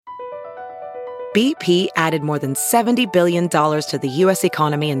BP added more than $70 billion to the U.S.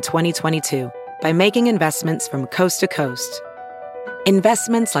 economy in 2022 by making investments from coast to coast.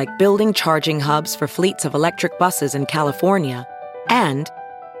 Investments like building charging hubs for fleets of electric buses in California and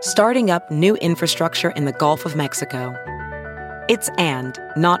starting up new infrastructure in the Gulf of Mexico. It's and,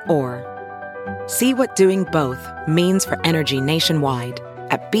 not or. See what doing both means for energy nationwide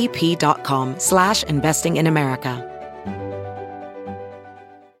at bp.com/investing in America.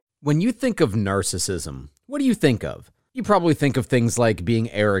 When you think of narcissism, what do you think of? You probably think of things like being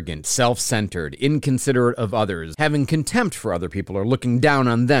arrogant, self-centered, inconsiderate of others, having contempt for other people or looking down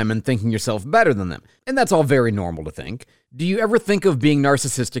on them and thinking yourself better than them. And that's all very normal to think. Do you ever think of being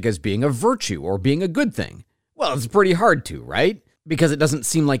narcissistic as being a virtue or being a good thing? Well, it's pretty hard to, right? Because it doesn't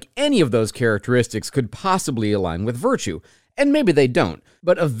seem like any of those characteristics could possibly align with virtue. And maybe they don't.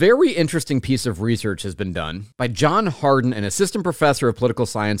 But a very interesting piece of research has been done by John Hardin, an assistant professor of political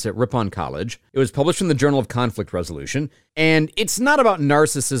science at Ripon College. It was published in the Journal of Conflict Resolution. And it's not about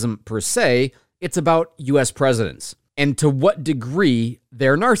narcissism per se, it's about U.S. presidents and to what degree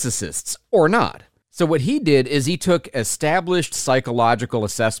they're narcissists or not. So what he did is he took established psychological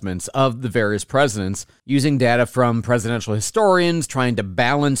assessments of the various presidents using data from presidential historians, trying to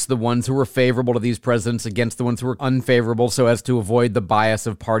balance the ones who were favorable to these presidents against the ones who were unfavorable so as to avoid the bias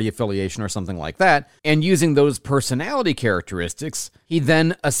of party affiliation or something like that. And using those personality characteristics, he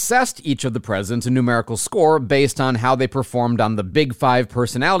then assessed each of the presidents a numerical score based on how they performed on the big 5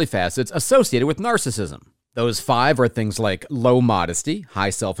 personality facets associated with narcissism. Those 5 are things like low modesty,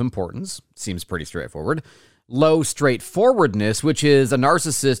 high self-importance, seems pretty straightforward, low straightforwardness, which is a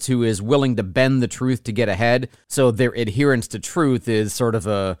narcissist who is willing to bend the truth to get ahead, so their adherence to truth is sort of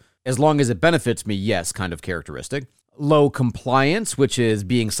a, as long as it benefits me, yes, kind of characteristic. Low compliance, which is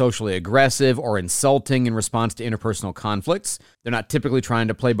being socially aggressive or insulting in response to interpersonal conflicts. They're not typically trying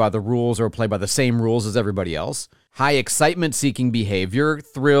to play by the rules or play by the same rules as everybody else. High excitement-seeking behavior,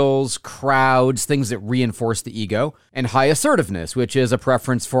 thrills, crowds, things that reinforce the ego. And high assertiveness, which is a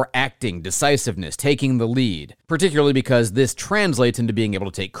preference for acting, decisiveness, taking the lead, particularly because this translates into being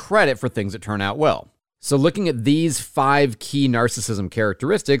able to take credit for things that turn out well. So looking at these 5 key narcissism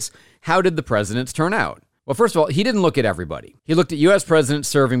characteristics, how did the presidents turn out? Well, first of all, he didn't look at everybody. He looked at U.S. presidents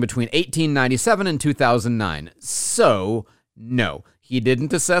serving between 1897 and 2009. So, no, he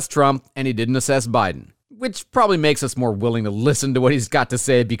didn't assess Trump and he didn't assess Biden, which probably makes us more willing to listen to what he's got to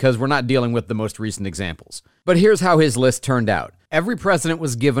say because we're not dealing with the most recent examples. But here's how his list turned out. Every president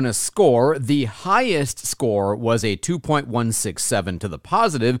was given a score. The highest score was a 2.167 to the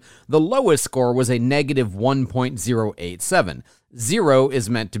positive. The lowest score was a negative 1.087. 0 is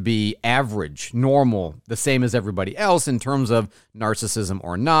meant to be average, normal, the same as everybody else in terms of narcissism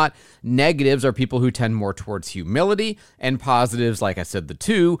or not. Negatives are people who tend more towards humility, and positives, like I said, the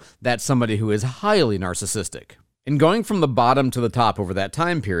 2, that's somebody who is highly narcissistic. And going from the bottom to the top over that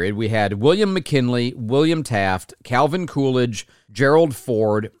time period, we had William McKinley, William Taft, Calvin Coolidge, Gerald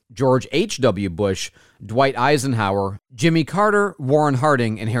Ford, George H.W. Bush, Dwight Eisenhower, Jimmy Carter, Warren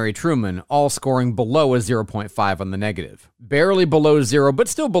Harding, and Harry Truman, all scoring below a 0.5 on the negative. Barely below 0, but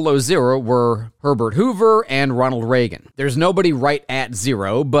still below 0 were Herbert Hoover and Ronald Reagan. There's nobody right at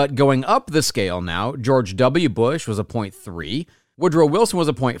 0, but going up the scale now, George W. Bush was a 0.3, Woodrow Wilson was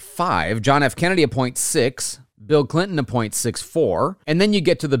a 0.5, John F. Kennedy a 0.6, Bill Clinton a 0.64, and then you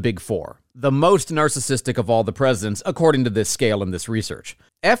get to the big 4, the most narcissistic of all the presidents, according to this scale in this research.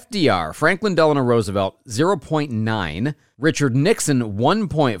 FDR, Franklin Delano Roosevelt, 0.9, Richard Nixon,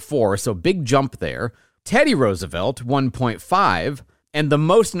 1.4, so big jump there, Teddy Roosevelt, 1.5, and the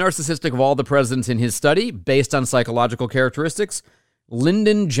most narcissistic of all the presidents in his study, based on psychological characteristics,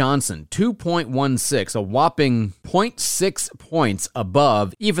 Lyndon Johnson, 2.16, a whopping 0.6 points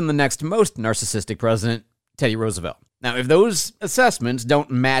above even the next most narcissistic president, Teddy Roosevelt. Now, if those assessments don't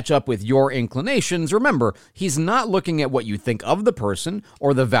match up with your inclinations, remember, he's not looking at what you think of the person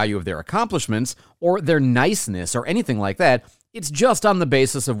or the value of their accomplishments or their niceness or anything like that. It's just on the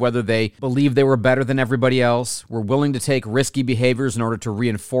basis of whether they believe they were better than everybody else, were willing to take risky behaviors in order to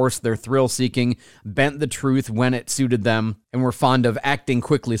reinforce their thrill-seeking, bent the truth when it suited them, and were fond of acting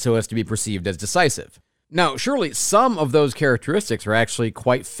quickly so as to be perceived as decisive. Now, surely some of those characteristics are actually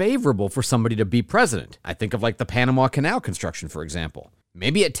quite favorable for somebody to be president. I think of like the Panama Canal construction, for example.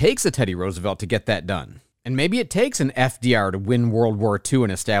 Maybe it takes a Teddy Roosevelt to get that done. And maybe it takes an FDR to win World War II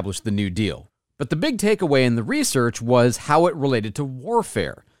and establish the New Deal. But the big takeaway in the research was how it related to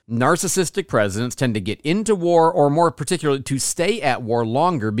warfare. Narcissistic presidents tend to get into war, or more particularly to stay at war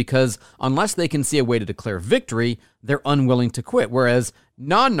longer, because unless they can see a way to declare victory, they're unwilling to quit, whereas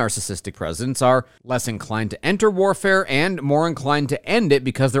non-narcissistic presidents are less inclined to enter warfare and more inclined to end it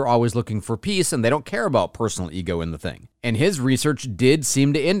because they're always looking for peace and they don't care about personal ego in the thing. And his research did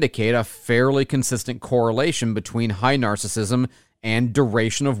seem to indicate a fairly consistent correlation between high narcissism and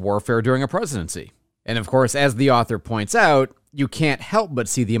duration of warfare during a presidency. And of course, as the author points out, you can't help but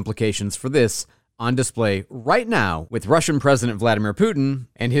see the implications for this on display right now with Russian President Vladimir Putin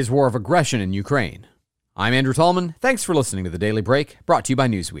and his war of aggression in Ukraine. I'm Andrew Tallman. Thanks for listening to The Daily Break, brought to you by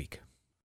Newsweek.